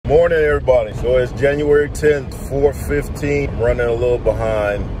Morning, everybody. So it's January 10th, 4:15. I'm running a little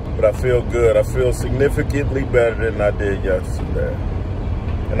behind, but I feel good. I feel significantly better than I did yesterday.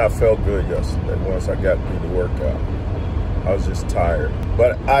 And I felt good yesterday once I got through the workout. I was just tired.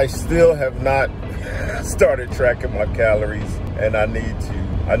 But I still have not started tracking my calories, and I need to.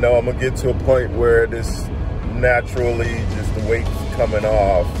 I know I'm gonna get to a point where this naturally, just the weight's coming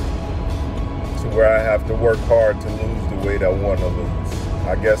off to where I have to work hard to lose the weight I want to lose.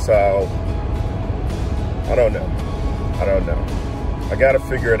 I guess I don't know. I gotta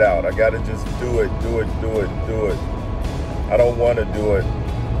figure it out. I gotta just do it. I don't want to do it.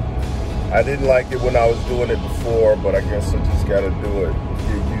 I didn't like it when I was doing it before, but I guess I just gotta do it.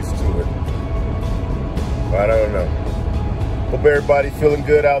 Get used to it. I don't know. Hope everybody feeling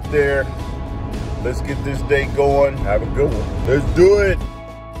good out there. Let's get this day going. Have a good one. Let's do it.